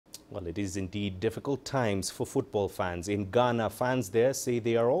Well, it is indeed difficult times for football fans. In Ghana, fans there say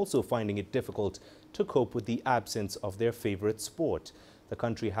they are also finding it difficult to cope with the absence of their favorite sport. The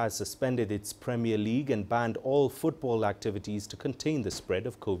country has suspended its Premier League and banned all football activities to contain the spread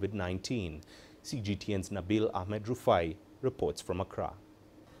of COVID-19. CGTN's Nabil Ahmed Rufai reports from Accra.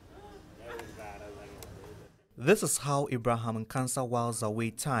 This is how Ibrahim Nkansa whiles away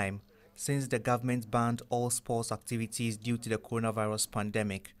time since the government banned all sports activities due to the coronavirus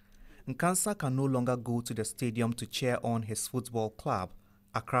pandemic. Nkansa can no longer go to the stadium to cheer on his football club,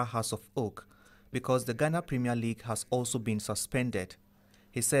 Accra House of Oak, because the Ghana Premier League has also been suspended.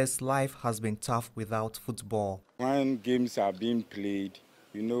 He says life has been tough without football. When games are being played,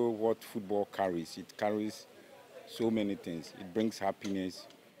 you know what football carries. It carries so many things. It brings happiness.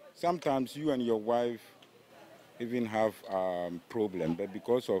 Sometimes you and your wife even have a problem, but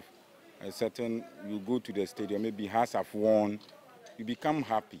because of a certain, you go to the stadium, maybe Hearts have won, you become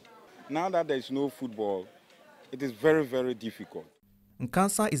happy. Now that there is no football, it is very, very difficult.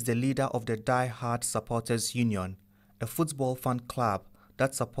 Nkansa is the leader of the Die Hard Supporters Union, a football fan club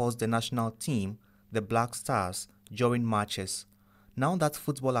that supports the national team, the Black Stars, during matches. Now that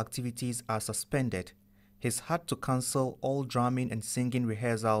football activities are suspended, he's had to cancel all drumming and singing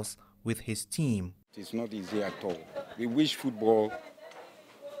rehearsals with his team. It's not easy at all. We wish football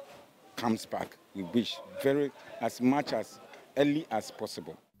comes back. We wish as much as early as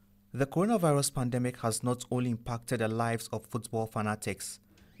possible. The coronavirus pandemic has not only impacted the lives of football fanatics,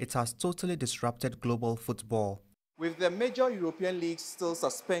 it has totally disrupted global football. With the major European leagues still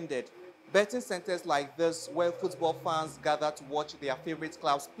suspended, betting centers like this, where football fans gather to watch their favorite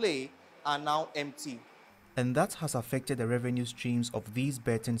clubs play, are now empty. And that has affected the revenue streams of these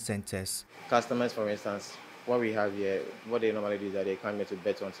betting centers. Customers, for instance, what we have here, what they normally do is that they come here to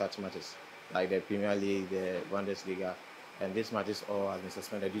bet on such matches, like the Premier League, the Bundesliga, and these matches all have been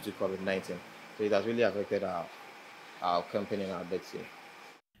suspended due to COVID-19. So it has really affected our company and our bets here.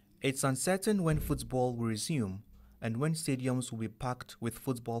 It's uncertain when football will resume and when stadiums will be packed with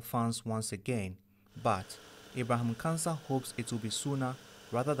football fans once again. But Ibrahim Nkansa hopes it will be sooner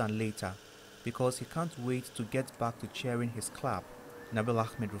rather than later because he can't wait to get back to cheering his club. Nabil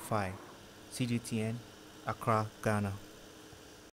Ahmed Rufai, CGTN, Accra, Ghana.